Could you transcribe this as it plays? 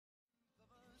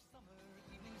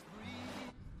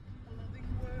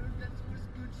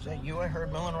Is that you I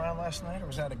heard milling around last night, or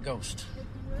was that a ghost?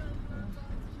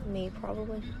 Me,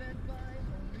 probably.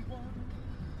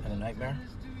 And a nightmare?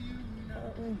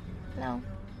 No.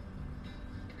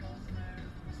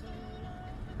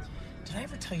 Did I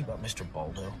ever tell you about Mr.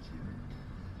 Baldo?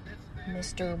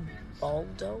 Mr.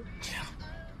 Baldo? Yeah.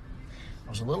 I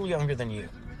was a little younger than you,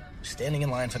 standing in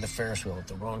line for the Ferris wheel at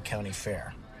the Rowan County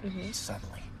Fair. Mm-hmm.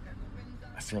 Suddenly,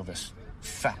 I feel this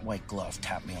fat white glove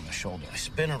tap me on the shoulder. I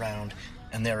spin around,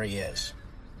 and there he is,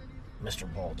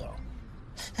 Mr. Baldo.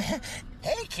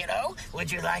 Hey, kiddo,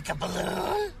 would you like a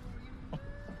balloon?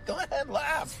 Go ahead,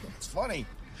 laugh. It's funny.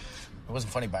 It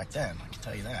wasn't funny back then, I can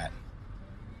tell you that.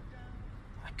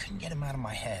 I couldn't get him out of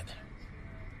my head.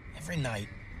 Every night,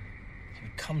 he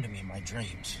would come to me in my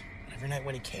dreams. And every night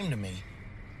when he came to me,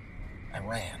 I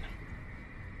ran.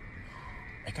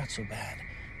 It got so bad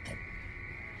that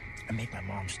I made my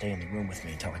mom stay in the room with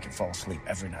me until I could fall asleep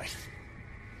every night.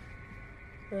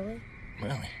 Really?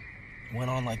 Really. It went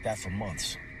on like that for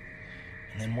months.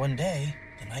 And then one day,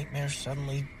 the nightmares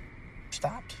suddenly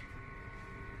stopped.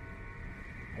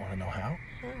 Want to know how?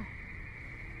 How?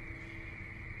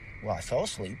 Well, I fell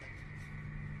asleep.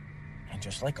 And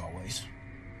just like always,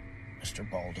 Mr.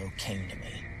 Baldo came to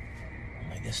me.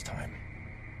 Only this time,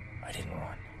 I didn't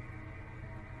run.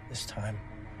 This time,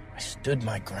 I stood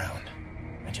my ground.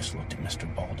 I just looked at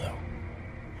Mr. Baldo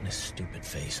in his stupid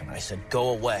face, and I said, "Go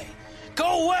away!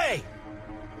 Go away!"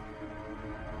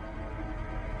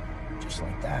 Just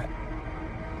like that,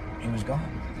 he was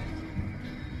gone.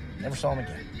 Never saw him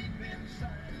again.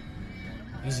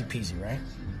 Easy peasy, right?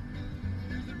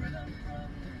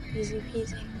 Easy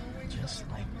peasy. Just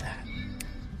like that.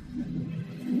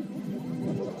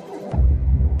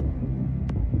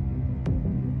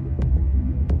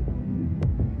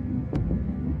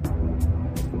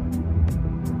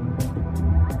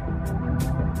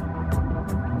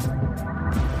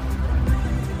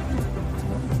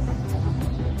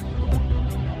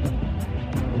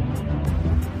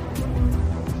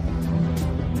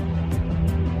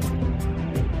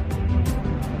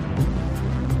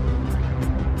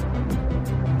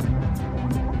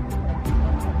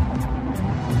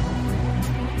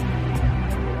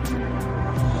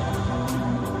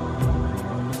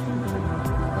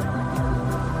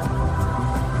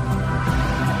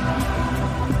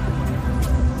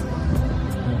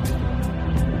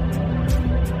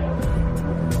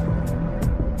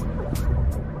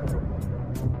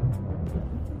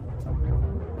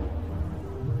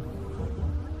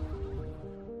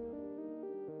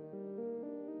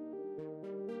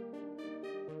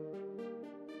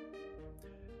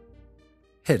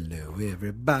 Hello,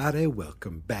 everybody.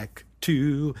 Welcome back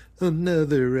to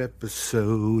another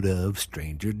episode of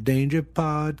Stranger Danger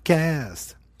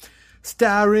Podcast,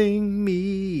 starring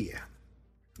me.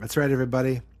 That's right,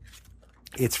 everybody.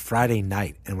 It's Friday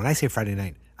night. And when I say Friday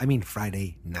night, I mean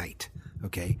Friday night,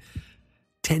 okay?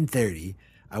 10:30.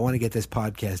 I want to get this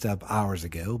podcast up hours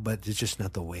ago, but it's just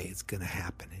not the way it's going to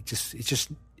happen. It just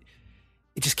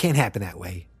can't happen that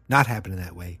way. Not happening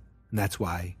that way. And that's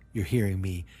why you're hearing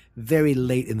me very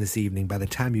late in this evening. By the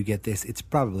time you get this, it's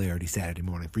probably already Saturday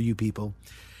morning for you people.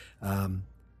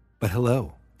 But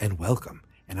hello and welcome.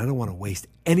 And I don't want to waste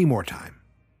any more time.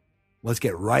 Let's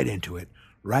get right into it.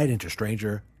 Right into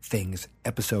Stranger Things,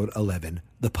 episode 11,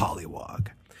 The Pollywog.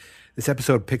 This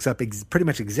episode picks up pretty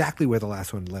much exactly where the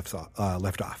last one left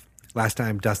off. Last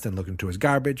time, Dustin looked into his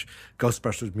garbage,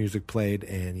 Ghostbusters music played,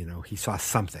 and, he saw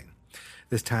something.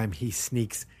 This time, he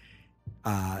sneaks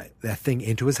that thing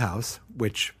into his house,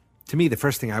 which to me, the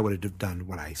first thing I would have done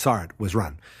when I saw it was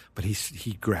run. But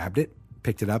he grabbed it,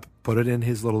 picked it up, put it in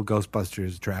his little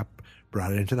Ghostbusters trap,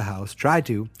 brought it into the house, tried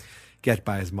to get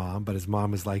by his mom, but his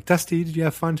mom was like, "Dusty, did you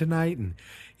have fun tonight?" And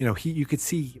you could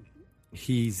see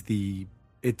you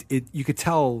could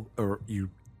tell, or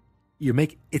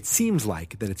it seems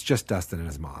like that it's just Dustin and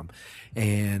his mom,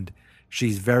 and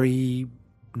she's very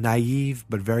naive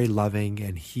but very loving,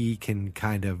 and he can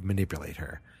kind of manipulate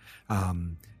her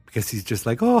because he's just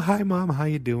like, "Oh, hi mom, how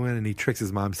you doing?" And he tricks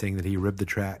his mom saying that he rigged the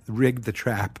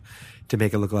trap to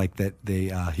make it look like that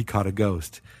he caught a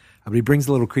ghost. But he brings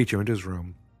the little creature into his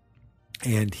room,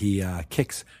 and he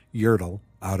kicks Yertle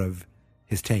out of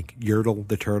his tank. Yertle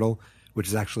the turtle, which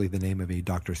is actually the name of a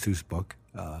Dr. Seuss book.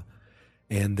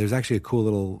 And there's actually a cool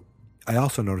little, I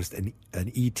also noticed an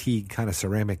E.T. kind of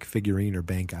ceramic figurine or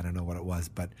bank. I don't know what it was,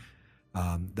 but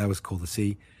that was cool to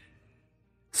see.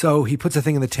 So he puts the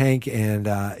thing in the tank, and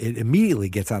it immediately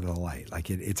gets out of the light. Like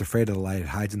it's afraid of the light. It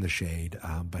hides in the shade.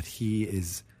 But he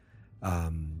is,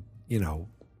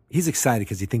 he's excited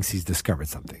because he thinks he's discovered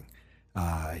something.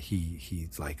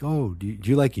 He's like, oh, do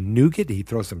you like nougat? He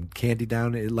throws some candy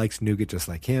down. It likes nougat just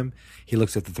like him. He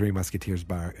looks at the Three Musketeers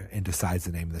bar and decides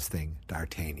the name of this thing,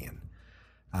 D'Artagnan.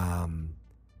 And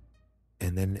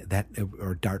then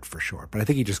or Dart for short, but I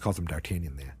think he just calls him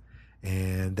D'Artagnan there.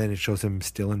 And then it shows him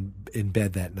still in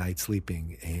bed that night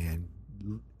sleeping, and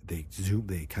they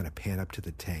kind of pan up to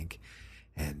the tank,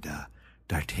 and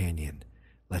D'Artagnan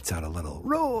lets out a little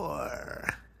roar.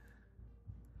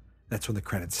 That's when the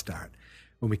credits start.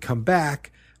 When we come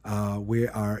back, we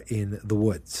are in the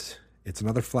woods. It's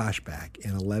another flashback,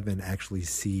 and 11 actually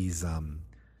sees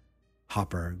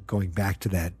Hopper going back to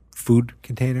that food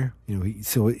container.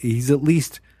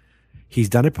 He's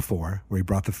done it before, where he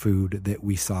brought the food that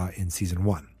we saw in season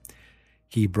 1.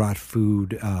 He brought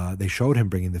food. They showed him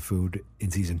bringing the food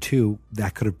in season 2.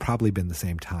 That could have probably been the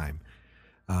same time.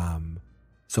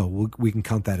 So we can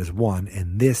count that as 1.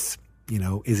 And this,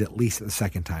 is at least the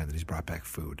second time that he's brought back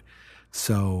food.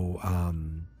 So,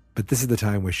 but this is the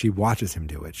time where she watches him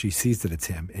do it. She sees that it's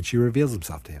him, and she reveals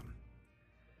himself to him.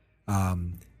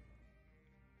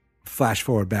 Flash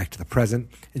forward back to the present,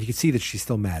 and you can see that she's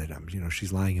still mad at him.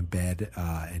 She's lying in bed,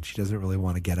 and she doesn't really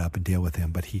want to get up and deal with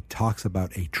him, but he talks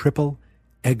about a triple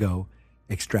ego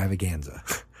extravaganza,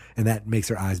 and that makes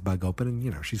her eyes bug open,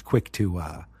 and, she's quick to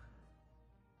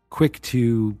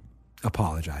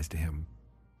apologize to him,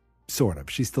 sort of.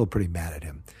 She's still pretty mad at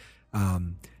him.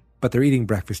 But they're eating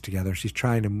breakfast together. She's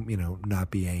trying to, not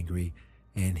be angry,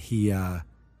 and he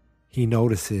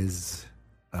notices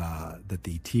that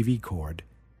the TV cord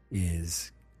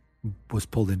was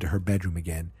pulled into her bedroom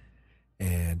again,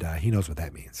 and he knows what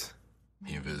that means.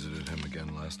 You visited him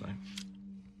again last night?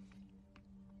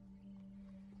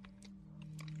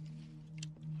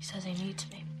 He says he needs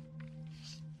me.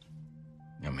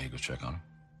 You want me to go check on him?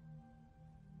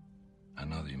 I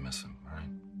know that you miss him, all right?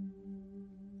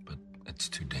 But it's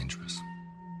too dangerous.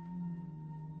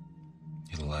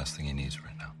 You're the last thing he needs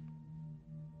right now.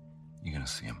 You're gonna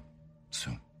see him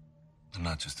soon. And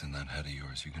not just in that head of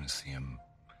yours, you're gonna see him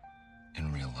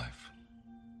in real life.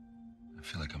 I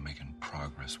feel like I'm making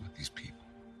progress with these people.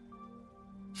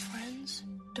 Friends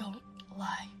don't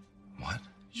lie. What?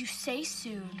 You say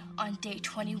soon on day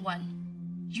 21.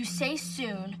 You say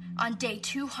soon on day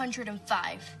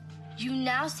 205. You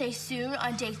now say soon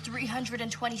on day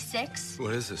 326.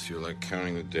 What is this? You're like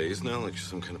counting the days now, like you're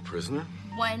some kind of prisoner?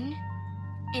 When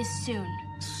is soon?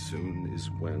 Soon is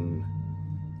when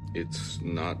it's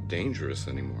not dangerous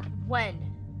anymore.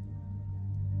 When?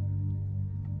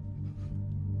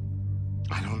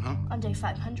 I don't know. On day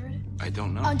 500? I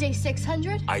don't know. On day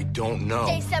 600? I don't know.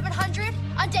 Day 700?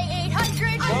 On day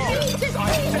 800?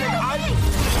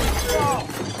 No!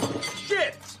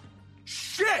 Shit!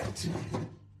 Shit!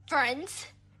 Friends,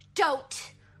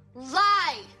 don't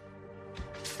lie!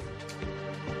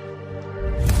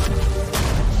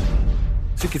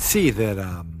 So you could see that,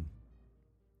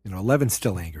 11's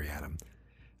still angry at him.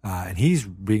 And he's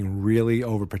being really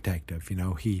overprotective.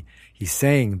 He's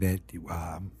saying that,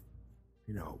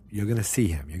 you're going to see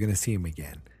him. You're going to see him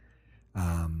again.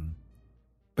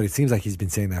 But it seems like he's been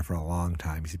saying that for a long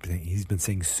time. He's been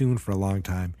saying soon for a long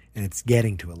time, and it's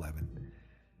getting to 11.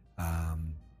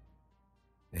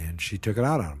 And she took it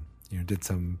out on him. Did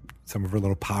some of her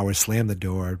little power, slammed the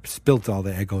door, spilt all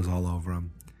the Eggos all over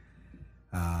him.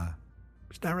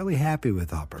 She's not really happy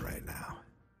with Hopper right now.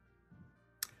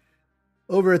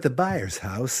 Over at the Byers'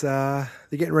 house, they're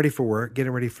getting ready for work,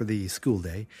 getting ready for the school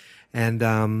day.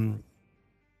 And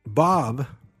Bob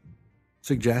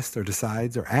suggests or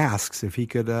decides or asks if he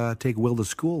could take Will to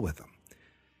school with him.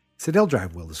 He said he'll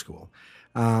drive Will to school.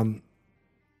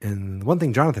 And one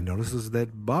thing Jonathan noticed is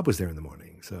that Bob was there in the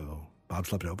morning, so Bob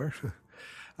slept over.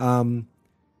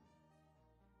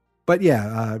 But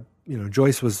yeah,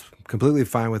 Joyce was completely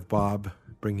fine with Bob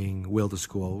bringing Will to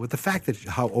school, with the fact that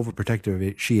how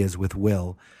overprotective she is with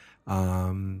Will,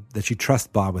 that she trusts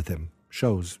Bob with him,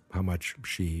 shows how much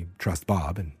she trusts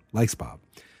Bob and likes Bob.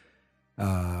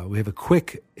 We have a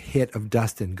quick hit of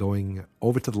Dustin going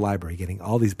over to the library, getting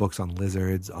all these books on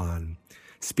lizards, on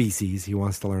species. He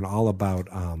wants to learn all about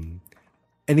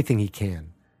anything he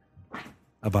can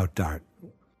about Dart.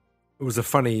 It was a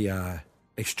funny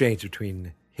exchange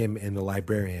between him and the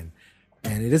librarian.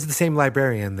 And it is the same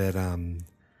librarian that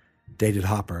dated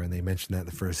Hopper, and they mentioned that in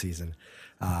the first season.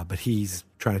 But he's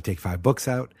trying to take 5 books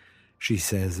out. She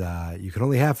says, you can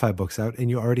only have 5 books out, and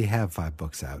you already have 5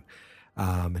 books out.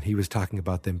 And he was talking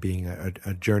about them being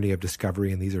a journey of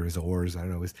discovery, and these are his oars. I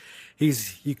don't know. He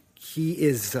is...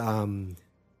 it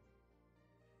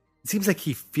seems like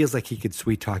he feels like he could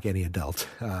sweet talk any adult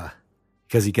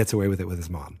because he gets away with it with his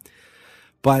mom.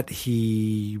 But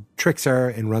he tricks her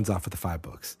and runs off with the 5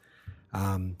 books.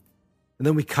 And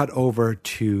then we cut over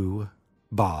to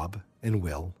Bob and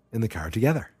Will in the car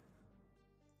together.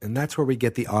 And that's where we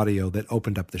get the audio that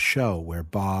opened up the show, where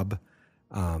Bob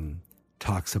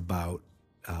talks about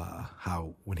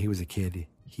how when he was a kid,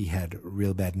 he had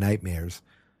real bad nightmares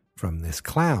from this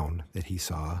clown that he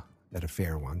saw at a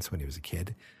fair once when he was a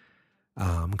kid,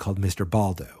 called Mr.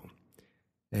 Baldo.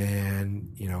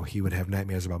 And, you know, he would have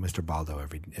nightmares about Mr. Baldo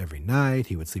every night.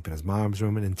 He would sleep in his mom's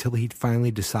room, and until he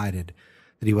finally decided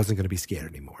that he wasn't going to be scared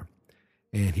anymore.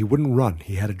 And he wouldn't run.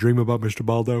 He had a dream about Mr.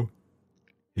 Baldo.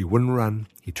 He wouldn't run.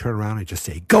 He'd turn around and just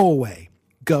say, "Go away,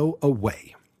 go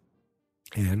away."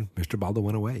 And Mr. Baldo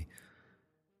went away.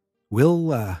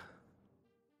 Will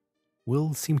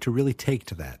seemed to really take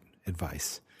to that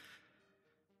advice.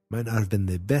 Might not have been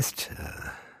the best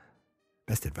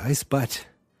advice, but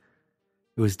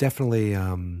it was definitely,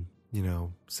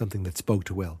 something that spoke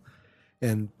to Will.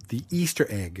 And the Easter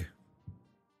egg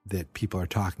that people are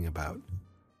talking about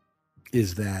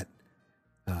is that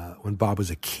when Bob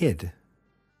was a kid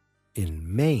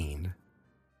in Maine,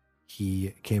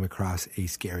 he came across a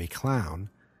scary clown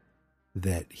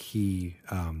that he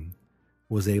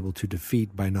was able to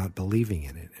defeat by not believing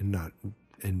in it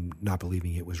and not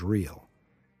believing it was real.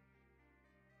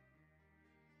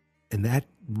 And that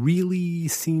really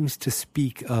seems to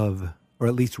speak of, or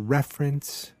at least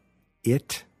reference,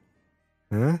 it.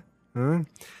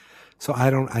 So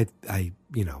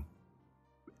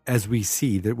as we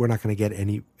see that we're not going to get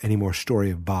any more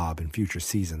story of Bob in future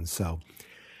seasons. So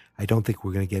I don't think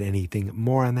we're going to get anything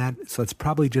more on that. So it's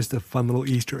probably just a fun little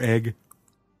Easter egg,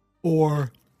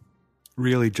 or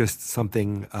really just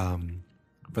something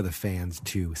for the fans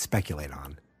to speculate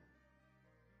on.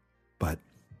 But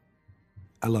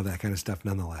I love that kind of stuff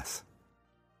nonetheless.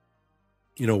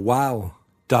 You know, while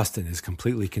Dustin is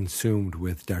completely consumed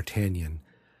with D'Artagnan,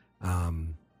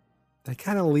 that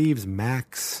kind of leaves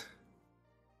Max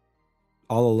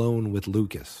all alone with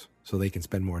Lucas so they can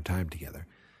spend more time together.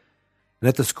 And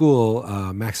at the school,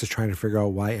 Max is trying to figure out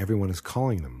why everyone is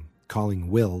calling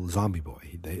Will Zombie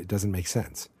Boy. It doesn't make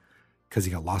sense. Because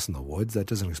he got lost in the woods? That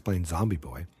doesn't explain Zombie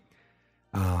Boy.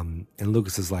 And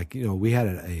Lucas is like, we had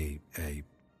a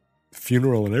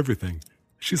funeral and everything.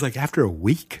 She's like, after a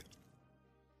week?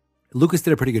 Lucas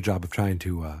did a pretty good job of trying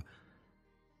to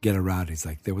get around. He's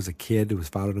like, there was a kid who was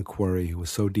found in a quarry who was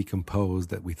so decomposed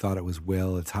that we thought it was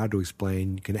Will. It's hard to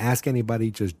explain. You can ask anybody,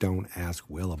 just don't ask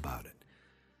Will about it.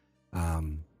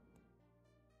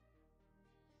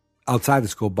 Outside the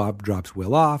school, Bob drops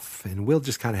Will off, and Will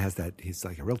just kind of has that, he's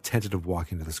like a real tentative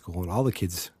walk into the school, and all the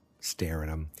kids stare at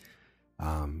him.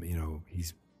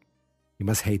 He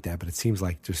must hate that, but it seems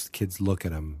like just kids look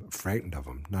at him, frightened of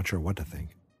him, not sure what to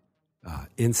think.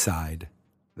 Inside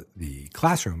the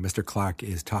classroom, Mr. Clark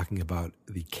is talking about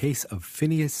the case of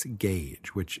Phineas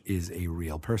Gage, which is a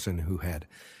real person who had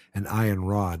an iron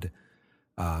rod,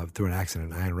 through an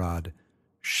accident, an iron rod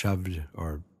shoved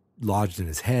or lodged in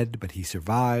his head, but he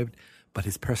survived, but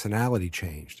his personality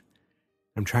changed.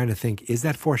 I'm trying to think, is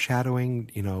that foreshadowing,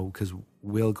 because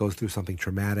Will goes through something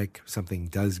traumatic, something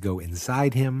does go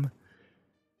inside him,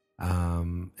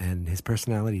 and his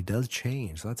personality does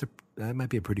change. So that might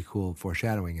be a pretty cool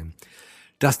foreshadowing. And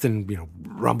Dustin,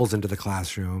 rumbles into the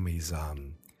classroom. He's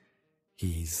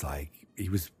like, he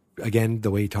was, again,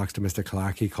 the way he talks to Mr.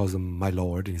 Clark, he calls him my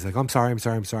lord, and he's like, I'm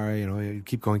sorry,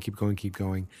 keep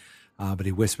going. But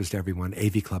he whispers to everyone,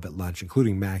 AV Club at lunch,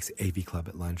 including Max, AV Club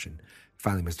at lunch. And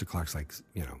finally, Mr. Clark's like,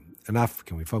 enough.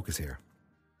 Can we focus here?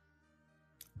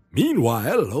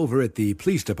 Meanwhile, over at the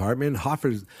police department,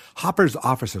 Hopper's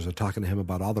officers are talking to him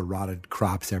about all the rotted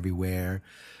crops everywhere.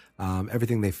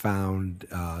 Everything they found,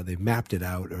 they mapped it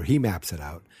out, or he maps it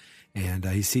out. And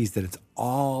he sees that it's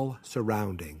all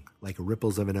surrounding, like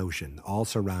ripples of an ocean, all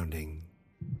surrounding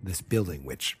this building,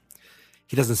 which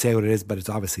he doesn't say what it is, but it's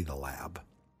obviously the lab.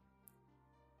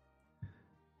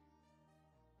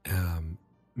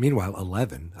 Meanwhile,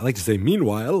 11, I like to say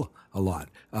meanwhile a lot.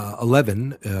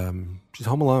 11, she's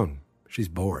home alone. She's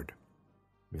bored.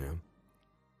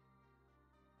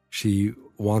 She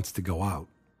wants to go out.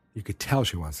 You could tell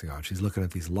she wants to go out. She's looking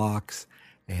at these locks,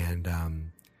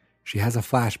 and she has a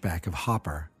flashback of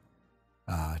Hopper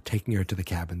taking her to the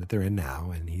cabin that they're in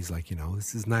now. And he's like,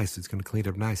 this is nice. It's going to clean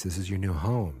up nice. This is your new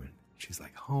home. And she's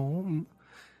like, home?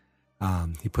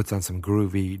 He puts on some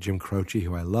groovy Jim Croce,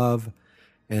 who I love.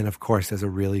 And, of course, there's a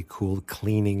really cool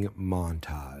cleaning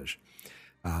montage.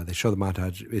 They show the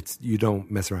montage. It's You Don't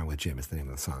Mess Around with Jim is the name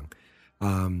of the song.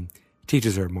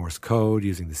 Teaches her Morse code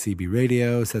using the CB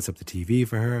radio, sets up the TV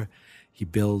for her. He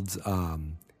builds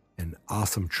an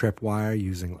awesome tripwire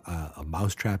using a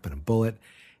mousetrap and a bullet.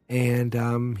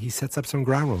 And he sets up some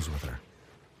ground rules with her.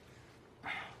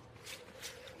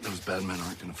 bad men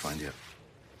aren't gonna find you.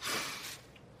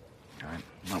 All right?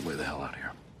 I'm not way the hell out of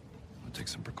here. I'm gonna take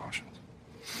some precautions.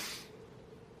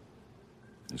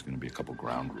 There's gonna be a couple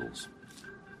ground rules.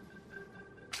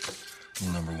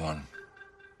 Rule number 1,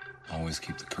 always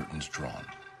keep the curtains drawn.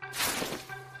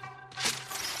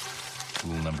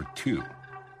 Rule number 2,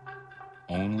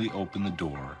 only open the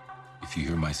door if you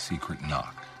hear my secret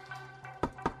knock.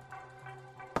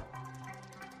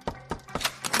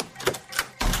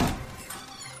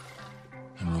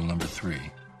 And rule number 3,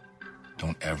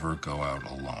 don't ever go out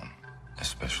alone,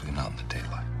 especially not in the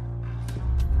daylight.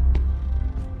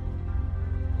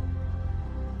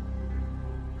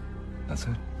 That's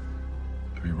it.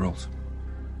 3 rules.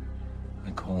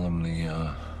 I call them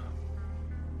the,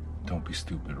 don't be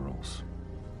stupid rules.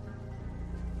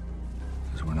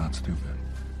 Because we're not stupid.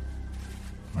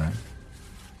 Right?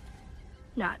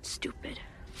 Not stupid.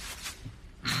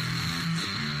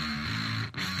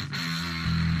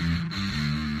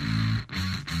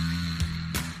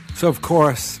 So, of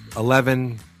course,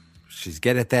 11, she's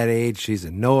getting at that age. She's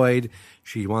annoyed.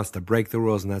 She wants to break the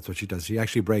rules, and that's what she does. She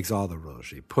actually breaks all the rules.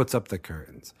 She puts up the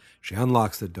curtains. She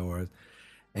unlocks the doors.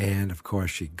 And, of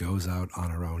course, she goes out on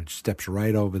her own. She steps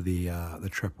right over the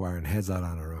tripwire and heads out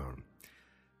on her own.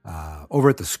 Over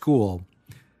at the school,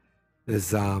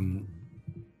 there's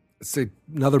it's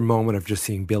another moment of just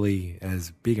seeing Billy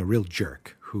as being a real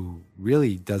jerk who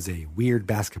really does a weird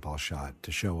basketball shot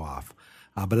to show off.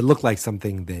 But it looked like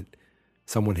something that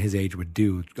someone his age would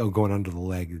do, going under the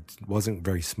leg. It wasn't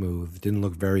very smooth. It didn't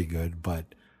look very good, but,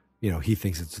 he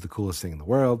thinks it's the coolest thing in the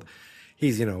world.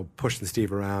 He's, pushing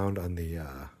Steve around on the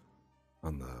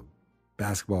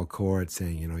basketball court,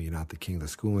 saying, you're not the king of the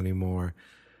school anymore.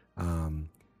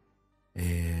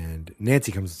 And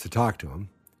Nancy comes to talk to him,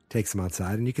 takes him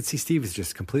outside, and you can see Steve is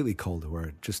just completely cold to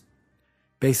her. Just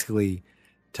basically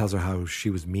tells her how she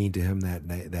was mean to him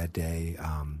that day.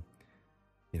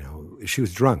 She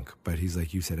was drunk, but he's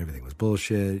like, you said everything was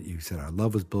bullshit. You said our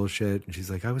love was bullshit. And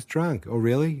she's like, I was drunk. Oh,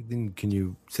 really? Then can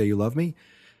you say you love me?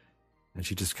 And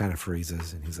she just kind of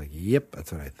freezes. And he's like, yep,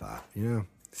 that's what I thought.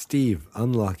 Steve,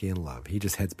 unlucky in love. He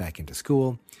just heads back into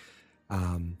school.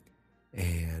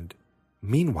 And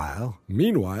meanwhile,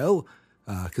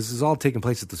 because this is all taking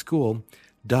place at the school,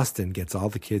 Dustin gets all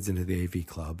the kids into the AV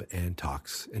club and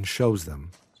talks and shows them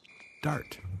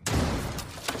Dart.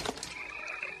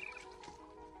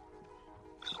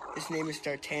 His name is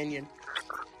D'Artagnan.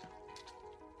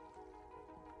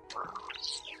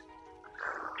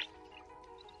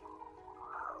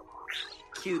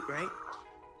 Cute, right?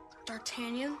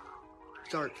 D'Artagnan?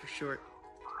 Dart for short.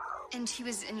 And he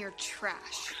was in your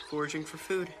trash. Foraging for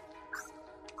food.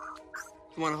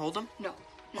 You want to hold him? No.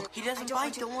 He doesn't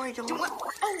bite. Don't worry.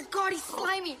 Oh, God, he's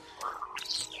slimy.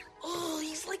 Oh,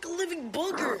 he's like a living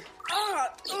booger.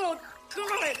 Oh,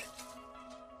 God.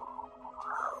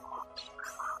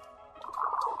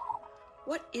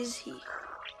 What is he?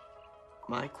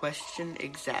 My question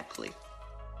exactly.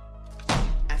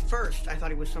 At first, I thought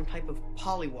he was some type of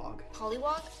pollywog.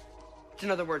 Pollywog? It's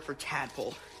another word for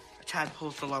tadpole. A tadpole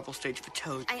is the larval stage of a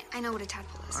toad. I know what a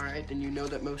tadpole is. All right, then you know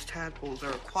that most tadpoles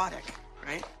are aquatic,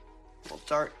 right? Well,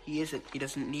 Dart, he isn't. He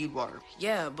doesn't need water.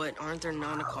 Yeah, but aren't there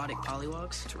non-aquatic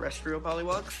pollywogs? Terrestrial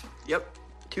pollywogs? Yep,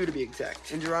 2 to be exact.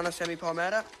 Injurana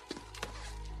semipalmata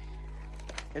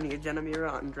and the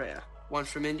Adenomira andrea. One's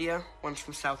from India, one's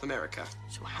from South America.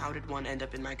 So how did one end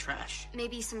up in my trash?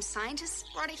 Maybe some scientists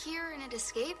brought it here and it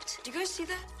escaped? Do you guys see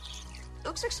that? It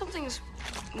looks like something's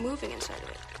moving inside of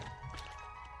it.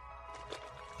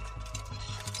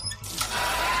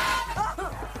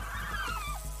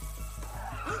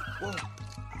 Whoa.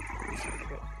 It's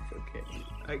okay.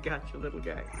 I got you, little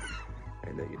guy.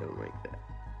 I know you don't like that.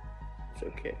 It's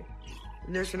okay.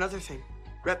 And there's another thing.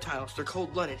 Reptiles, they're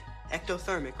cold-blooded.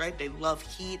 Ectothermic, right? They love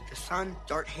heat, the sun.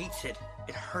 Dart hates it.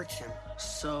 It hurts him.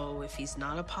 So if he's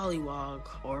not a pollywog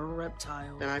or a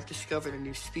reptile... Then I've discovered a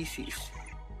new species.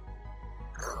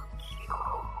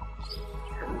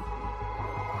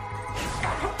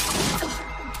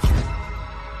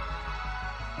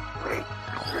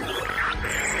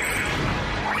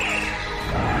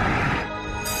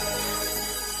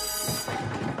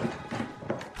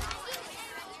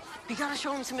 You gotta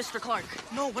show him to Mr. Clark.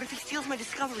 No, what if he steals my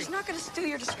discovery? He's not gonna steal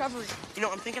your discovery.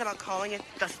 I'm thinking about calling it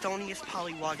Dustonius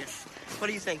polywogus. What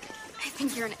do you think? I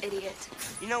think you're an idiot.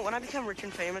 When I become rich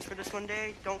and famous for this one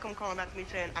day, don't come calling back to me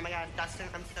saying, oh my God, Dustin,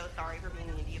 I'm so sorry for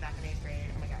being mean to you back in 8th grade.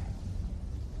 Oh my God.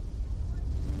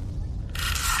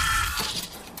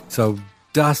 So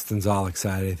Dustin's all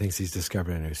excited. He thinks he's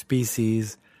discovered a new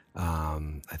species. I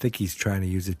think he's trying to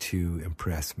use it to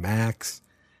impress Max.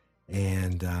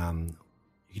 And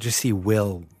you just see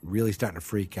Will really starting to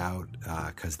freak out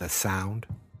because the sound.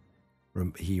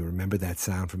 He remembered that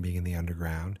sound from being in the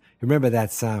underground. He remembered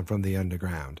that sound from the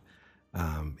underground.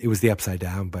 It was the Upside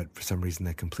Down, but for some reason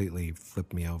that completely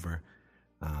flipped me over.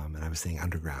 And I was saying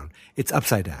underground. It's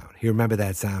Upside Down. He remembered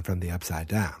that sound from the Upside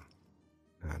Down.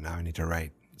 Now I need to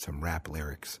write some rap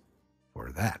lyrics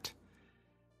for that.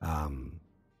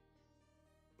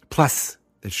 Plus,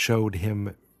 it showed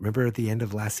him, remember at the end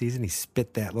of last season, he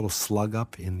spit that little slug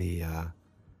up in the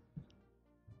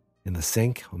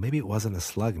sink. Well, maybe it wasn't a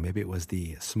slug. Maybe it was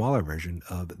the smaller version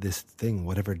of this thing,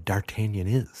 whatever D'Artagnan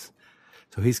is.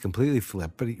 So he's completely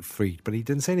freaked, but he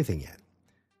didn't say anything yet.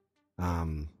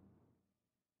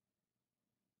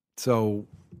 So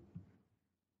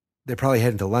they're probably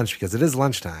heading to lunch because it is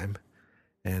lunchtime,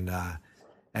 and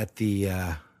at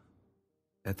the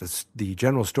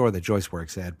general store that Joyce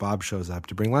works at, Bob shows up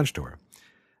to bring lunch to her,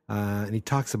 and he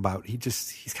talks about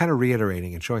he's kind of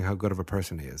reiterating and showing how good of a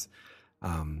person he is.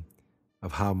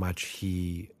 Of how much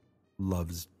he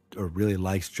loves or really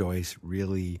likes Joyce,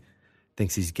 really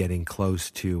thinks he's getting close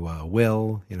to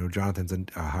Will. You know, Jonathan's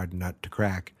a hard nut to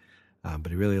crack,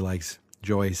 but he really likes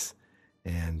Joyce.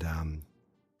 And,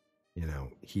 you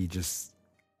know, he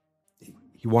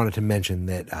wanted to mention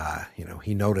that, you know,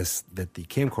 he noticed that the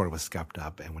camcorder was scuffed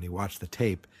up. And when he watched the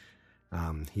tape,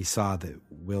 he saw that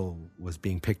Will was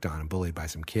being picked on and bullied by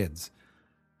some kids.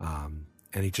 And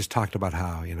he just talked about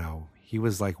how, you know, he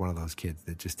was like one of those kids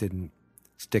that just didn't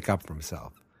stick up for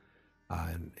himself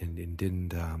and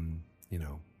didn't, you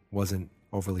know, wasn't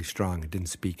overly strong and didn't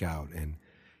speak out. And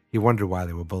he wondered why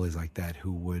there were bullies like that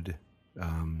who would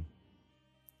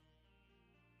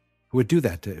do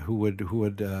that, who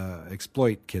would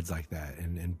exploit kids like that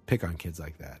and pick on kids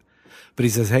like that. But he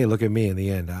says, hey, look at me. In the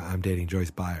end, I'm dating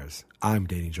Joyce Byers.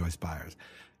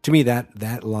 To me,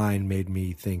 that line made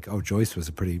me think, oh, Joyce was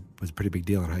a pretty big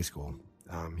deal in high school,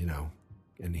 you know.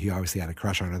 And he obviously had a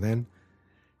crush on her then.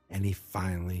 And he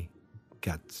finally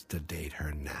gets to date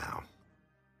her now.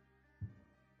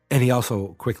 And he also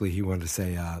quickly wanted to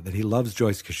say that he loves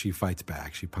Joyce because she fights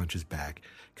back. She punches back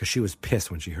because she was pissed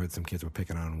when she heard some kids were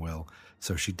picking on Will.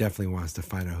 So she definitely wants to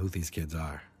find out who these kids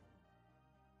are.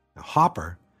 Now,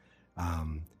 Hopper,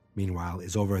 meanwhile,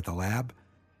 is over at the lab.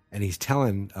 And he's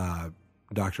telling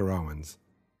Dr. Owens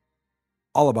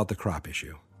all about the crop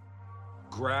issue.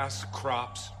 Grass,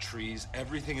 crops, trees,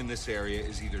 everything in this area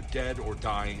is either dead or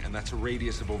dying, and that's a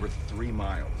radius of over 3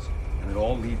 miles. And it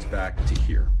all leads back to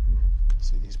here.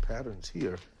 See, these patterns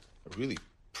here are really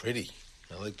pretty.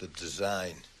 I like the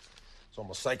design. It's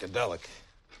almost psychedelic.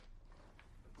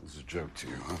 This is a joke to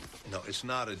you, huh? No, it's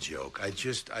not a joke. I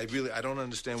don't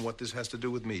understand what this has to do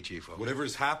with me, Chief-O. Whatever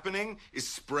is happening is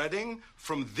spreading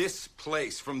from this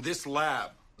place, from this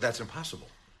lab. That's impossible.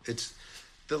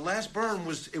 The last burn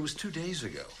was 2 days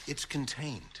ago. It's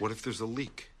contained. What if there's a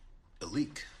leak? A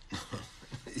leak?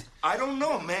 I don't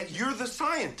know, man. You're the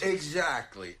scientist.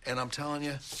 Exactly. And I'm telling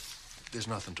you, there's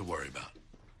nothing to worry about.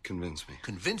 Convince me.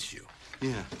 Convince you?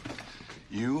 Yeah.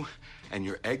 You and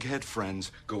your egghead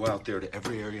friends go out there to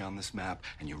every area on this map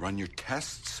and you run your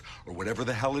tests or whatever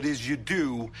the hell it is you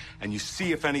do and you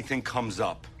see if anything comes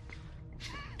up.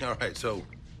 All right, so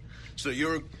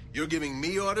you're giving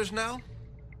me orders now?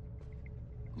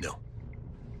 No.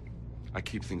 I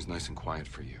keep things nice and quiet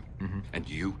for you. Mm-hmm. And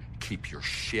you keep your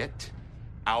shit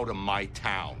out of my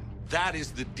town. That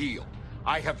is the deal.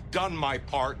 I have done my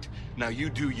part. Now you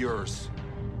do yours.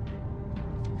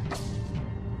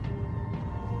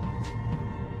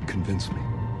 Convince me.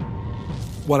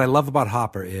 What I love about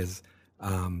Hopper is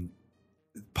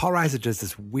Paul Reiser does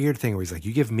this weird thing where he's like,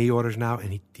 you give me orders now?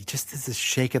 And he just does this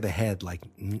shake of the head like,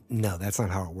 no, that's not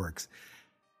how it works.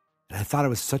 And I thought it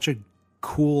was such a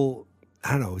cool,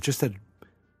 I don't know, just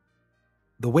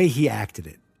the way he acted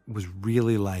it was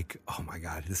really like, oh my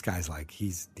God, this guy's like,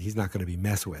 he's not going to be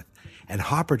messed with. And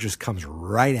Hopper just comes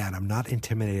right at him, not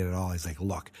intimidated at all. He's like,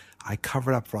 look, I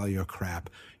covered up for all your crap.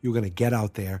 You're going to get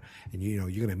out there and you're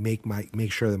going to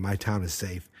make sure that my town is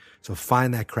safe. So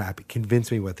find that crap.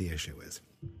 Convince me what the issue is.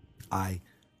 I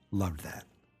loved that.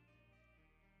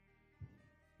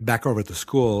 Back over at the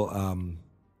school,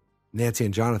 Nancy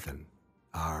and Jonathan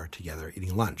are together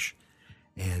eating lunch.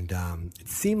 And it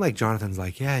seemed like Jonathan's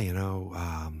like, yeah,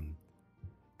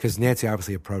 because Nancy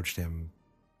obviously approached him,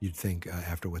 you'd think,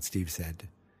 after what Steve said,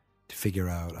 to figure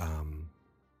out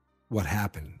what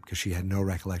happened, because she had no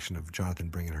recollection of Jonathan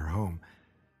bringing her home.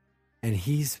 And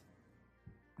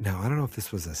now, I don't know if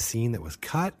this was a scene that was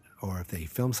cut or if they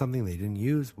filmed something they didn't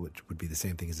use, which would be the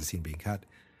same thing as the scene being cut.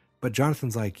 But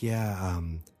Jonathan's like, yeah,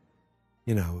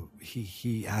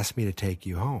 he asked me to take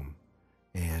you home.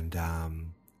 And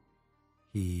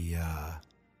he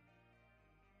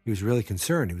He was really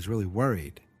concerned. He was really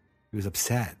worried. He was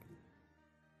upset.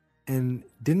 And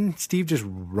didn't Steve just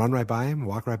run right by him,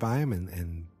 walk right by him,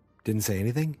 and didn't say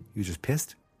anything? He was just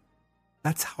pissed?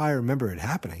 That's how I remember it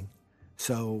happening.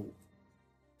 So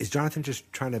is Jonathan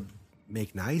just trying to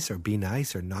make nice or be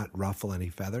nice or not ruffle any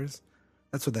feathers?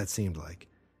 That's what that seemed like.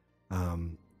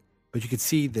 But you could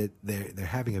see that they're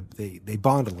having they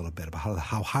bond a little bit about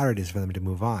how hard it is for them to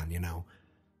move on, you know.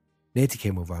 Nancy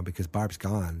can't move on because Barb's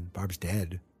gone. Barb's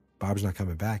dead. Barb's not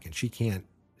coming back, and she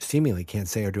seemingly can't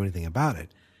say or do anything about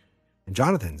it. And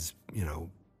Jonathan's, you know,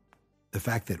 the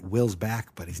fact that Will's back,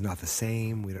 but he's not the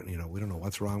same. We don't know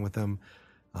what's wrong with him.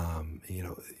 You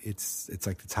know, it's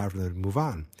like it's hard for them to move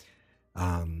on.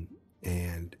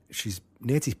 And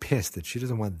Nancy's pissed that she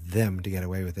doesn't want them to get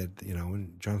away with it. You know,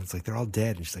 and Jonathan's like, they're all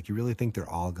dead. And she's like, you really think they're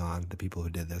all gone? The people who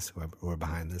did this, who are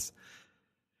behind this.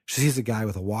 She sees a guy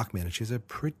with a Walkman, and she has a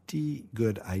pretty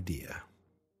good idea.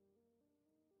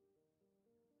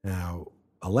 Now,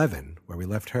 11, where we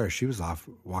left her, she was off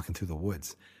walking through the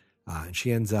woods. And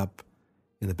she ends up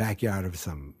in the backyard of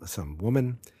some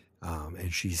woman,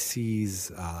 and she sees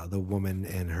the woman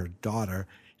and her daughter.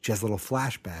 She has a little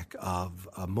flashback of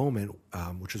a moment,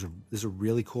 which is a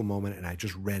really cool moment, and I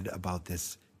just read about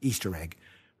this Easter egg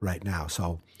right now.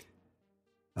 So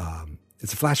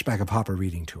it's a flashback of Hopper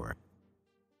reading to her.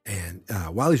 And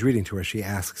while he's reading to her, she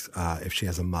asks if she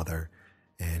has a mother.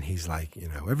 And he's like, you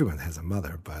know, everyone has a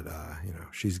mother, but you know,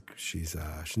 she's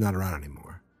not around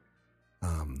anymore.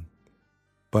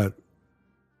 But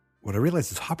what I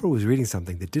realized is Hopper was reading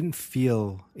something that didn't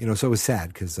feel, you know, so it was sad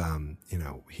because you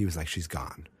know, he was like, she's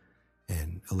gone,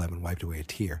 and 11 wiped away a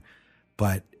tear.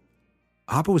 But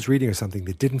Hopper was reading her something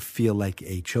that didn't feel like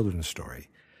a children's story.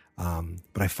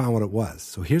 But I found what it was.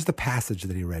 So here's the passage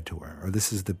that he read to her, or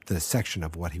this is the section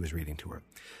of what he was reading to her.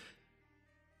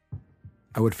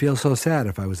 I would feel so sad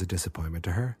if I was a disappointment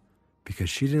to her, because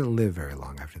she didn't live very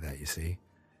long after that, you see.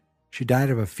 She died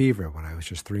of a fever when I was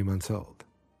just 3 months old.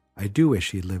 I do wish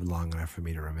she'd lived long enough for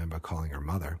me to remember calling her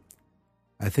mother.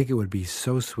 I think it would be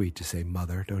so sweet to say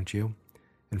mother, don't you?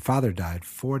 And father died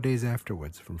 4 days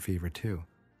afterwards from fever too.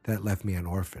 That left me an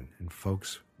orphan, and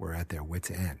folks were at their wits'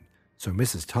 end. So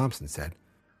Mrs. Thompson said,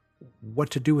 what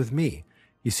to do with me?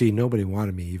 You see, nobody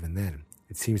wanted me even then.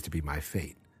 It seems to be my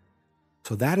fate.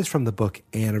 So that is from the book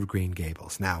Anne of Green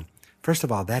Gables. Now, first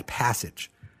of all, that passage,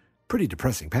 pretty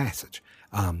depressing passage,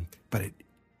 but it,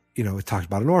 you know, it talked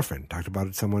about an orphan, talked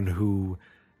about someone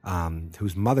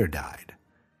whose mother died.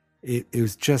 It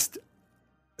was just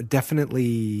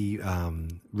definitely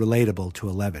relatable to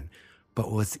 11.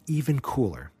 But what's even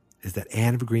cooler is that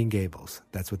Anne of Green Gables,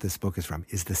 that's what this book is from,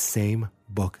 is the same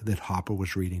book that Hopper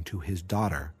was reading to his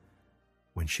daughter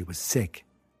when she was sick,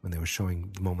 when they were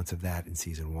showing moments of that in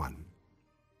season 1.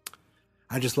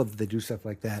 I just love that they do stuff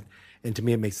like that. And to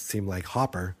me, it makes it seem like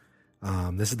Hopper,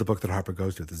 this is the book that Hopper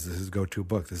goes to. This is his go-to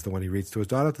book. This is the one he reads to his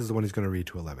daughter. This is the one he's going to read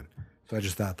to 11. So I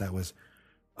just thought that was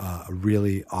a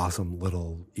really awesome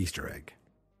little Easter egg.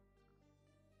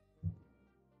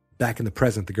 Back in the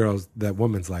present, that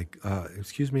woman's like,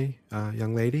 excuse me,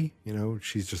 young lady. You know,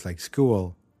 she's just like,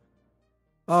 school.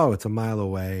 Oh, it's a mile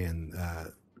away. And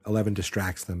 11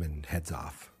 distracts them and heads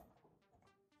off.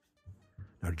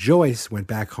 Now, Joyce went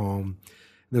back home.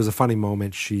 There was a funny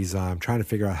moment. She's trying to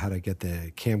figure out how to get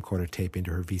the camcorder tape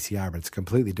into her VCR, but it's a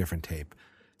completely different tape.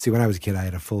 See, when I was a kid, I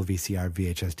had a full VCR,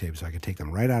 VHS tape, so I could take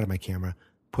them right out of my camera,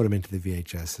 put them into the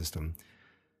VHS system,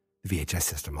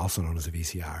 also known as a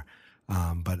VCR.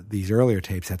 But these earlier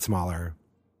tapes had smaller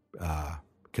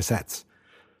cassettes.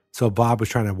 So Bob was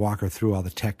trying to walk her through all the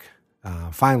tech.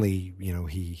 Finally, you know,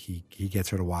 he gets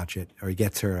her to watch it, or he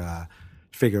gets her to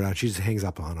figure it out. She just hangs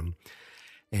up on him.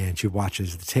 And she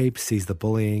watches the tape, sees the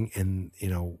bullying, and, you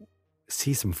know,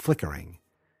 sees some flickering.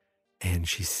 And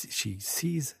she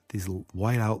sees this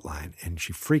white outline, and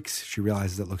she freaks. She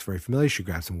realizes it looks very familiar. She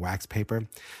grabs some wax paper,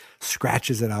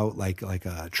 scratches it out like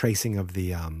a tracing of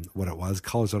the what it was,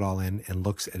 colors it all in, and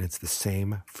looks, and it's the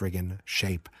same friggin'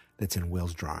 shape that's in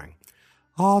Will's drawing.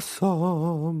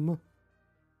 Awesome.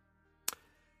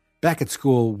 Back at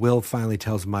school, Will finally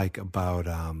tells Mike about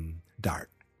Dart.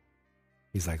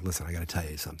 He's like, listen, I got to tell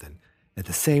you something. At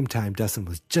the same time, Dustin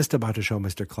was just about to show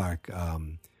Mr. Clark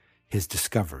his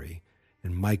discovery.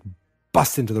 And Mike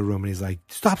busts into the room and he's like,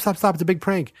 stop, it's a big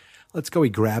prank. Let's go. He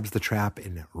grabs the trap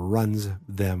and runs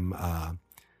them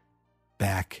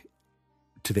back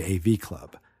to the AV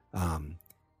club.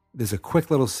 There's a quick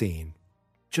little scene,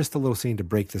 just a little scene to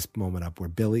break this moment up where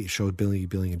Billy showed Billy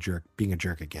being a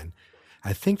jerk again.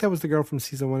 I think that was the girl from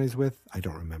season 1 he's with. I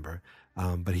don't remember.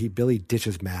 But Billy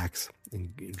ditches Max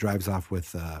and drives off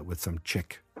with some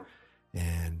chick.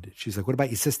 And she's like, what about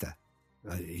your sister?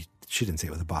 She didn't say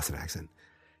it with a Boston accent.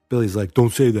 Billy's like,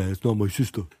 don't say that. It's not my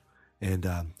sister. And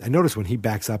I noticed when he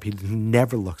backs up, he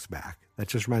never looks back. That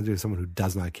just reminds me of someone who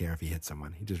does not care if he hits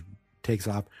someone. He just takes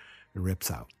off and rips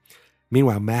out.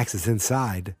 Meanwhile, Max is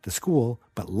inside the school,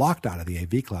 but locked out of the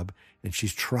AV club, and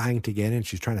she's trying to get in.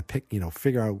 She's trying to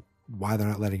figure out why they're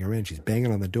not letting her in. She's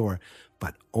banging on the door,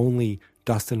 but only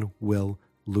Dustin, Will,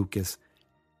 Lucas,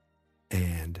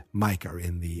 and Mike are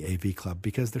in the AV club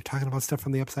because they're talking about stuff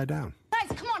from the Upside Down.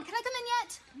 Guys, come on, can I come in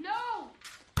yet?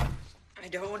 No! I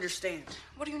don't understand.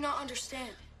 What do you not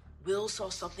understand? Will saw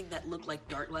something that looked like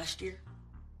Dart last year.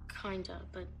 Kinda,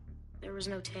 but there was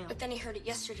no tail. But then he heard it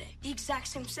yesterday. The exact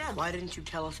same sound. Why didn't you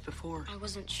tell us before? I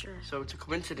wasn't sure. So it's a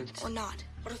coincidence. Or not.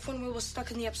 What if when Will was stuck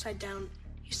in the Upside Down,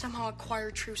 he somehow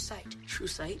acquired true sight? True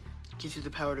sight? Gives you the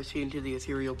power to see into the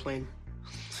ethereal plane.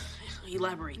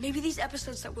 Elaborate. Maybe these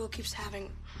episodes that Will keeps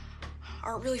having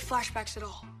aren't really flashbacks at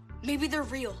all. Maybe they're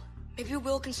real. Maybe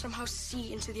Will can somehow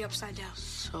see into the Upside Down.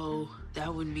 So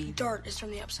that would mean Dart is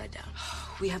from the Upside Down.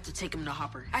 we have to take him to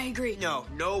Hopper. I agree.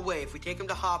 No way. If we take him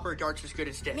to Hopper, Dart's as good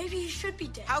as dead. Maybe he should be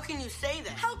dead. How can you say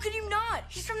that? How could you not?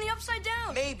 He's from the Upside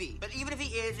Down. Maybe. But even if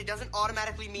he is, it doesn't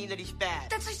automatically mean that he's bad.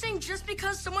 That's like saying just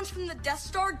because someone's from the Death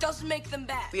Star doesn't make them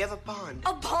bad. We have a bond.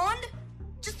 A bond?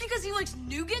 Just because he likes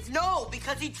nougats? No,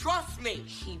 because he trusts me.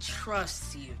 He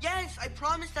trusts you. Yes, I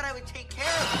promised that I would take care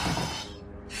of him.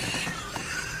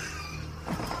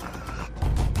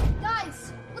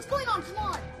 Guys, what's going on? Come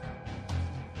on.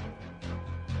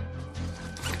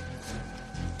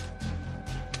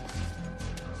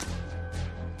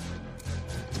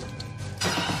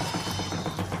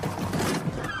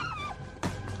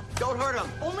 Don't hurt him.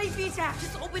 Only if he attacks.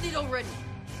 Just open it already.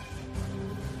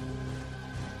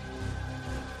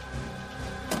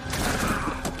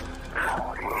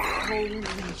 Holy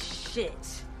shit.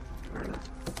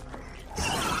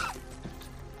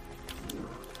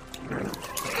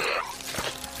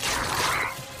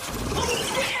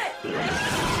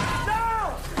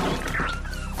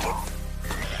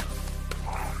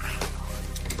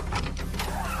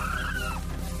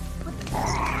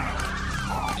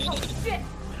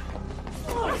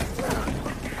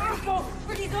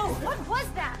 Where'd he go? What was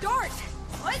that? Dart!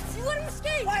 What? You let him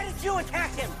escape! Why did you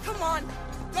attack him? Come on!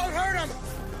 Don't hurt him!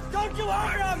 Don't you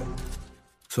hurt him!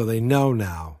 So they know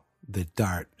now that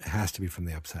Dart has to be from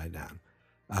the Upside Down.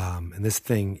 And this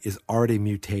thing is already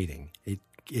mutating.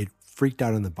 It freaked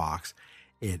out in the box.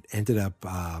 It ended up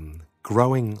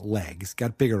growing legs,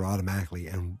 got bigger automatically,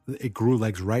 and it grew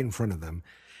legs right in front of them.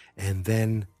 And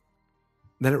then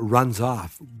it runs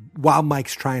off while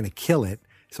Mike's trying to kill it.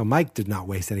 So Mike did not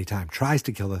waste any time, tries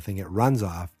to kill the thing. It runs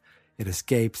off. It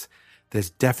escapes. There's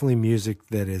definitely music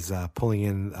that is pulling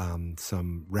in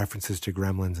some references to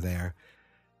Gremlins there.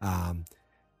 And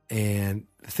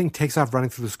the thing takes off running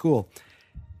through the school.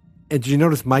 And did you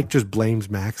notice Mike just blames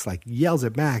Max, like yells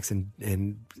at Max,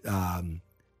 and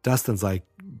Dustin's like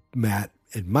Matt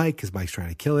and Mike because Mike's trying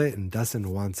to kill it, and Dustin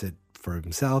wants it for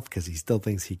himself because he still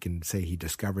thinks he can say he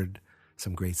discovered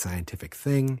some great scientific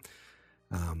thing.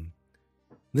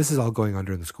 This is all going on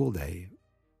during the school day,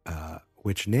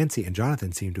 which Nancy and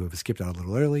Jonathan seem to have skipped out a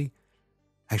little early.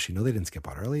 Actually, no, they didn't skip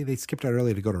out early. They skipped out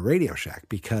early to go to Radio Shack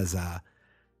because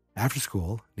after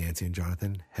school, Nancy and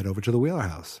Jonathan head over to the Wheeler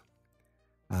house.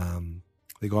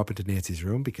 They go up into Nancy's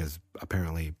room because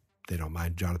apparently they don't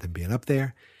mind Jonathan being up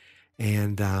there.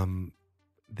 And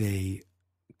they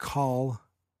call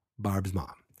Barb's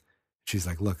mom. She's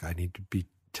like, look, I need to be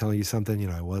telling you something. You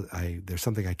know, there's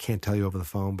something I can't tell you over the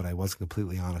phone, but I wasn't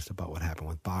completely honest about what happened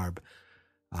with Barb.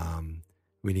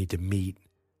 We need to meet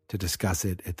to discuss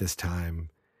it at this time.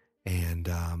 And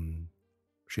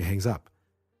she hangs up.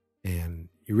 And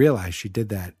you realize she did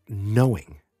that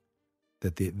knowing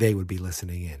that they would be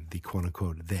listening in. The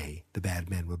quote-unquote they, the bad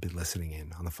men, would be listening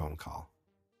in on the phone call.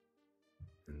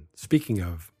 And speaking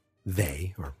of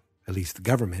they, or at least the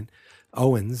government,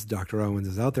 Dr. Owens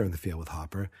is out there in the field with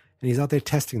Hopper, and he's out there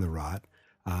testing the rot.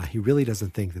 He really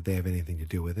doesn't think that they have anything to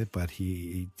do with it, but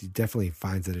he definitely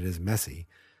finds that it is messy.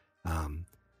 And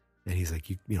he's like,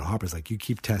 Hopper's like, you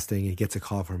keep testing. And he gets a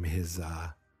call from his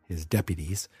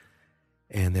deputies.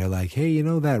 And they're like, hey, you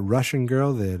know that Russian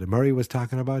girl that Murray was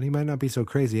talking about? He might not be so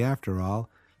crazy after all.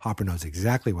 Hopper knows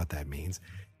exactly what that means.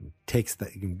 Gets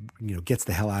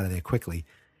the hell out of there quickly.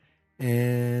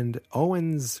 And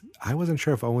Owens, I wasn't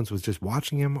sure if Owens was just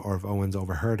watching him or if Owens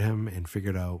overheard him and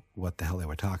figured out what the hell they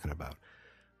were talking about.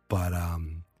 But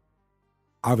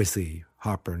obviously,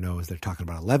 Hopper knows they're talking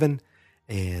about 11.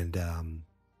 And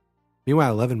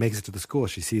meanwhile, 11 makes it to the school.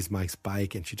 She sees Mike's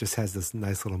bike, and she just has this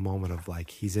nice little moment of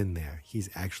like, he's in there. He's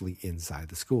actually inside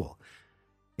the school.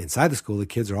 Inside the school, the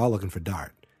kids are all looking for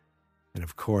Dart. And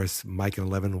of course, Mike and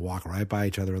 11 walk right by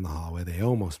each other in the hallway. They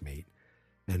almost meet.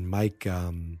 And Mike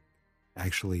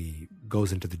actually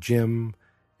goes into the gym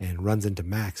and runs into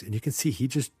Max. And you can see he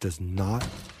just does not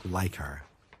like her.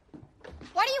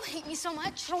 Why do you hate me so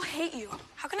much? I don't hate you.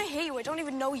 How can I hate you? I don't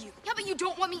even know you. Yeah, but you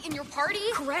don't want me in your party?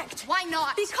 Correct. Why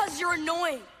not? Because you're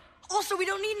annoying. Also, we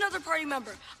don't need another party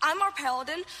member. I'm our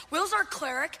paladin, Will's our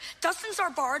cleric, Dustin's our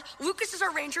bard, Lucas is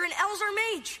our ranger, and Elle's our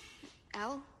mage.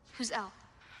 Elle? Who's Elle?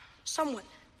 Someone.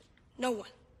 No one.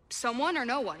 Someone or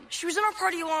no one? She was in our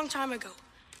party a long time ago.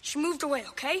 She moved away,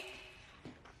 okay?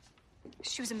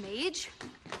 She was a mage?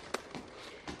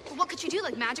 Well, what could she do,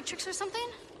 like magic tricks or something?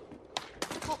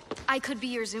 Well, I could be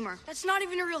your Zoomer. That's not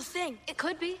even a real thing. It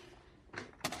could be.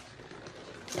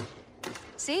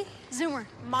 See? Zoomer.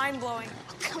 Mind-blowing.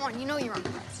 Oh, come on, you know you're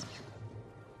impressed.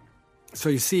 So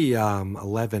you see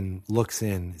 11 looks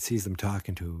in, sees them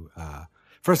talking to...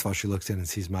 first of all, she looks in and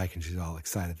sees Mike, and she's all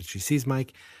excited that she sees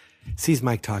Mike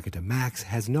talking to Max,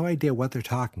 has no idea what they're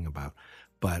talking about,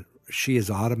 but she is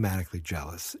automatically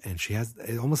jealous, and she has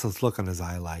almost this look on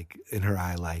in her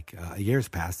eye like a year's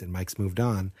passed and Mike's moved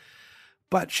on,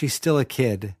 but she's still a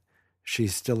kid.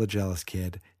 She's still a jealous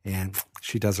kid, and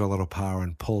she does her little power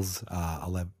and pulls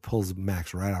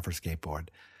Max right off her skateboard.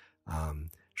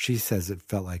 She says it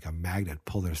felt like a magnet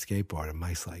pulled her skateboard, and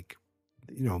Mike's like,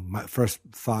 my first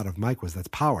thought of Mike was that's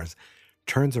powers.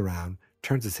 Turns around,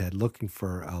 turns his head, looking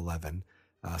for 11,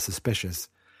 suspicious,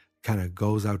 kind of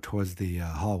goes out towards the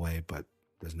hallway, but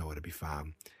there's nowhere to be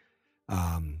found.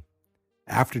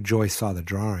 After Joyce saw the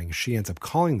drawing, she ends up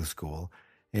calling the school,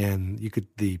 and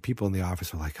the people in the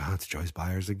office were like, oh, it's Joyce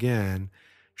Byers again.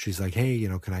 She's like, hey,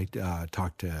 can I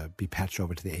be patched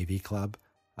over to the AV club?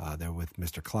 They're with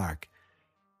Mr. Clark.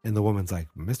 And the woman's like,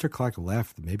 Mr. Clark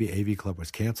left. Maybe AV club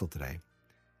was canceled today.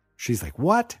 She's like,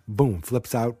 what? Boom,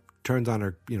 flips out, turns on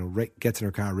her, gets in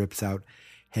her car, rips out,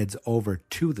 heads over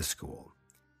to the school.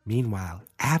 Meanwhile,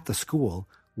 at the school,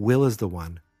 Will is the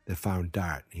one that found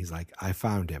Dart. He's like, I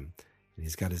found him. And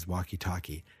he's got his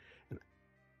walkie-talkie.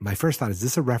 My first thought, is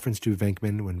this a reference to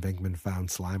Venkman when Venkman found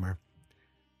Slimer?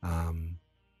 I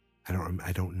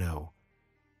don't know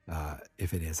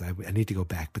if it is. I need to go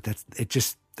back, but that's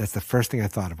the first thing I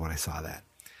thought of when I saw that.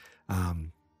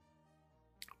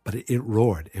 But it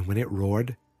roared, and when it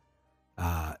roared,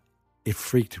 it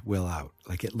freaked Will out.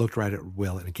 Like, it looked right at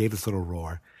Will, and it gave this little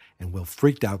roar, and Will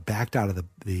freaked out, backed out of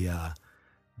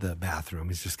the bathroom.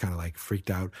 He's just kind of like freaked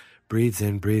out, breathes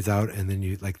in, breathes out, and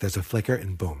then there's a flicker,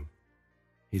 and boom,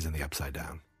 he's in the Upside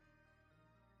Down.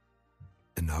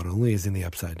 And not only is he in the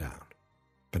Upside Down,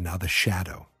 but now the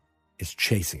shadow is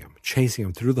chasing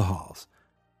him through the halls,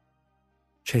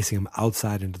 chasing him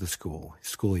outside into the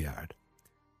schoolyard.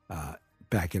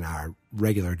 Back in our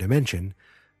regular dimension,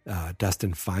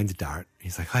 Dustin finds Dart.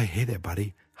 He's like, hey there,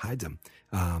 buddy. Hides him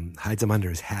under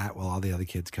his hat while all the other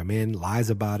kids come in, lies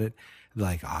about it. They're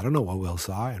like, I don't know what Will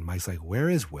saw. And Mike's like, where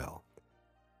is Will?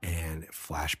 And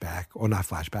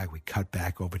we cut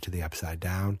back over to the Upside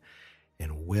Down,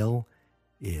 and Will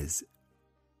is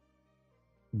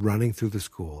running through the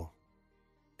school,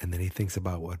 and then he thinks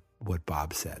about what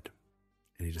Bob said,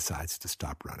 and he decides to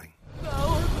stop running.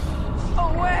 Go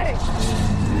away! Go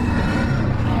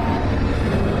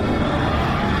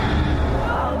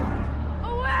away! Go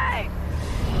away!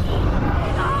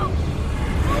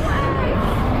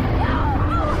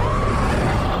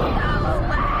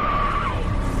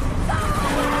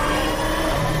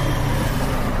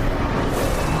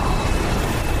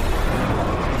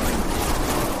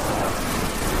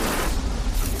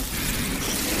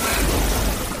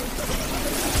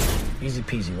 Easy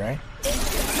peasy, right?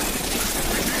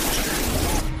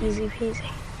 Easy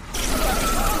peasy.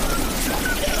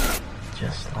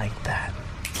 Just like that.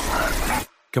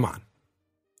 Come on.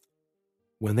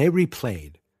 When they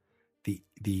replayed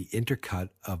the intercut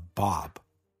of Bob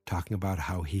talking about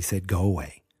how he said go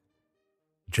away,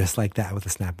 just like that with a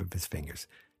snap of his fingers,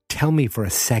 tell me for a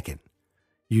second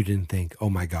you didn't think, oh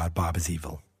my God, Bob is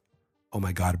evil. Oh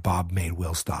my God, Bob made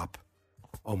Will stop.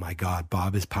 Oh my God,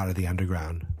 Bob is part of the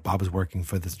underground. Bob is working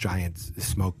for this giant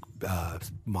smoke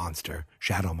monster,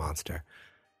 shadow monster.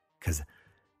 Because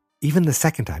even the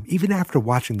second time, even after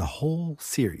watching the whole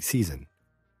season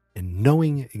and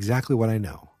knowing exactly what I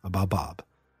know about Bob,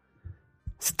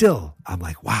 still I'm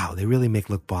like, wow, they really make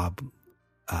Bob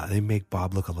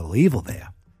look a little evil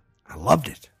there. I loved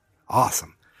it.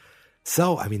 Awesome.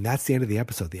 So, I mean, that's the end of the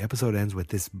episode. The episode ends with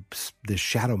this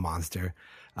shadow monster,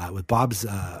 with Bob's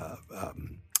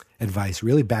advice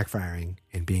really backfiring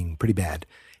and being pretty bad,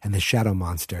 and the shadow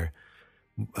monster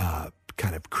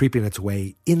kind of creeping its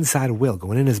way inside of Will,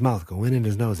 going in his mouth, going in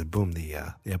his nose, and boom, the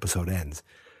episode ends.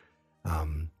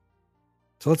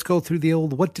 So let's go through the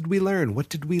old, what did we learn? What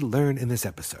did we learn in this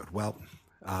episode? Well,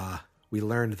 we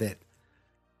learned that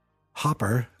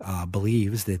Hopper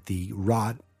believes that the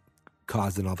rot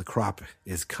caused in all the crop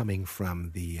is coming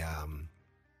from the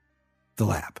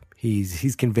lab.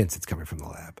 He's convinced it's coming from the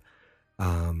lab.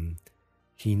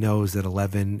 He knows that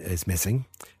 11 is missing.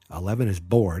 11 is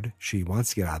bored. She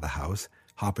wants to get out of the house.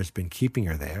 Hopper's been keeping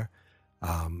her there.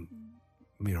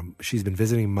 She's been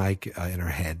visiting Mike in her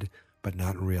head, but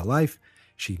not in real life.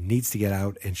 She needs to get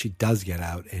out, and she does get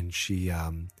out. And she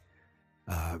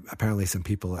apparently some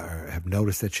people have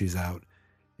noticed that she's out,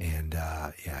 and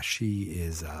she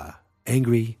is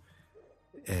angry.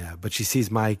 But she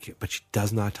sees Mike, but she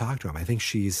does not talk to him. I think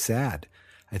she's sad.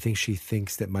 I think she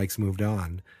thinks that Mike's moved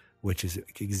on, which is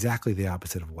exactly the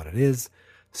opposite of what it is.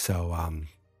 So,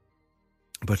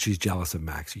 but she's jealous of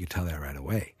Max. You can tell that right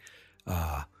away.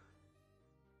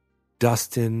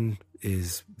 Dustin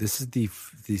this is the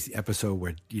episode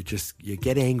where you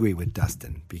get angry with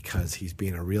Dustin because he's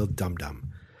being a real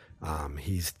dum-dum.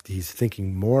 He's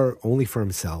thinking more only for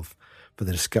himself, for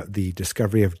the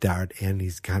discovery of Dart, and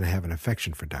he's kind of have an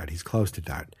affection for Dart. He's close to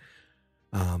Dart.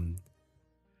 And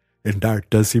Dart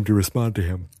does seem to respond to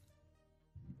him.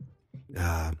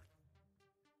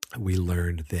 We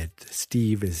learned that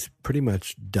Steve is pretty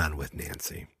much done with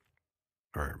Nancy,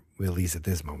 or at least at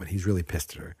this moment. He's really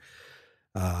pissed at her.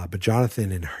 But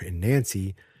Jonathan and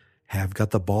Nancy have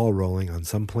got the ball rolling on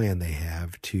some plan they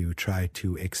have to try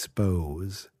to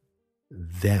expose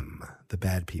them, the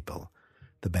bad people,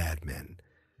 the bad men.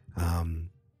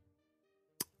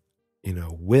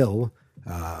 Will,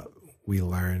 we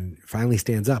learn, finally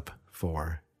stands up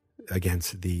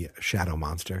against the shadow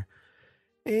monster.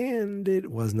 And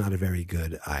it was not a very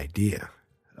good idea.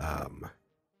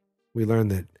 We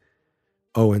learned that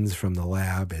Owens from the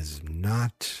lab is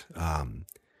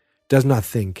does not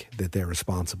think that they're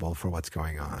responsible for what's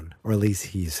going on, or at least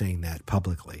he's saying that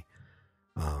publicly.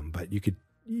 But he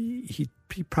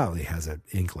probably has an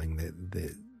inkling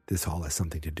that this all has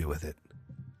something to do with it,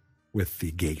 with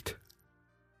the gate.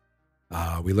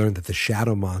 We learned that the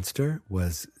shadow monster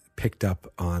was picked up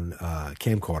on a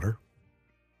camcorder,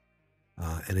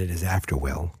 and it is after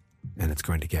Will, and it's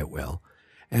going to get Will.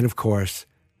 And of course,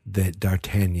 that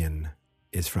D'Artagnan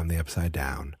is from the Upside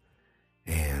Down,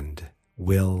 and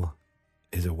Will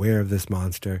is aware of this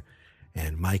monster,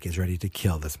 and Mike is ready to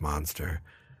kill this monster.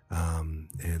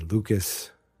 And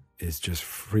Lucas is just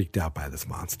freaked out by this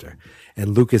monster.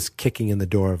 And Lucas kicking in the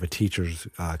door of a teacher's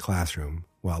classroom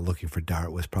while looking for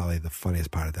Dart was probably the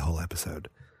funniest part of the whole episode.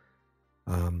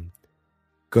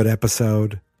 Good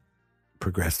episode.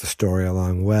 Progressed the story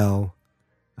along well.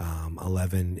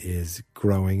 11 is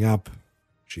growing up.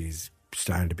 She's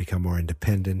starting to become more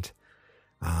independent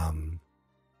and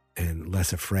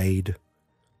less afraid.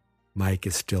 Mike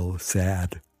is still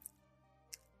sad.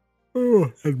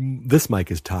 And this Mike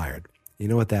is tired. You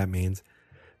know what that means?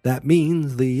 That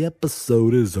means the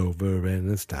episode is over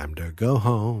and it's time to go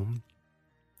home.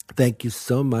 Thank you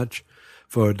so much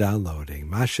for downloading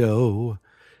my show.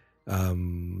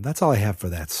 That's all I have for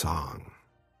that song,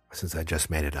 since I just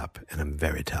made it up and I'm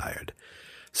very tired.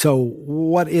 So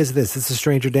what is this? This is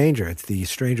Stranger Danger. It's the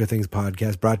Stranger Things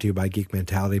podcast brought to you by Geek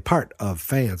Mentality, part of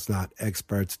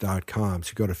fansnotexperts.com.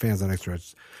 So you go to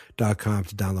fansnotexperts.com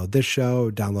to download this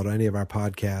show, download any of our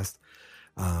podcasts.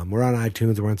 We're on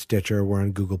iTunes, we're on Stitcher, we're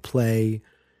on Google Play,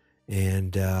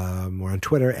 and we're on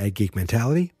Twitter at Geek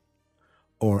Mentality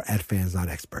or at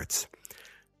fansnotexperts.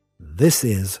 This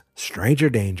is Stranger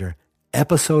Danger,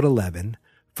 episode 11,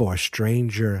 for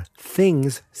Stranger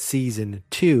Things Season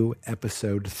 2,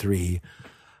 Episode 3,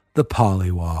 The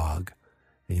Pollywog.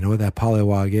 And you know what that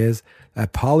Pollywog is?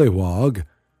 That Pollywog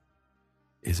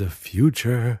is a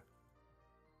future.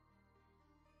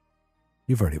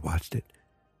 You've already watched it.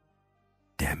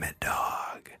 Damn it,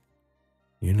 dog.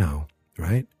 You know,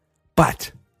 right?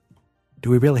 But do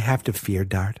we really have to fear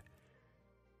Dart?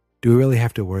 Do we really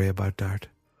have to worry about Dart?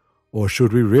 Or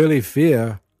should we really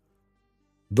fear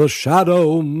the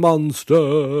shadow monster?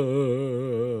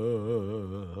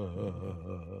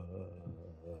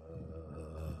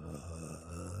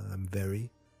 I'm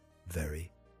very, very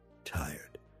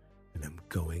tired, and I'm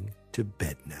going to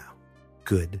bed now.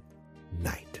 Good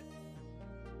night.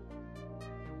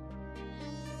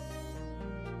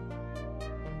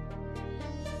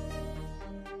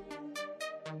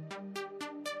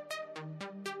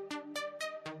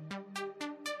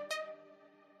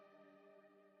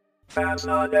 Fans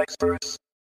Not Experts.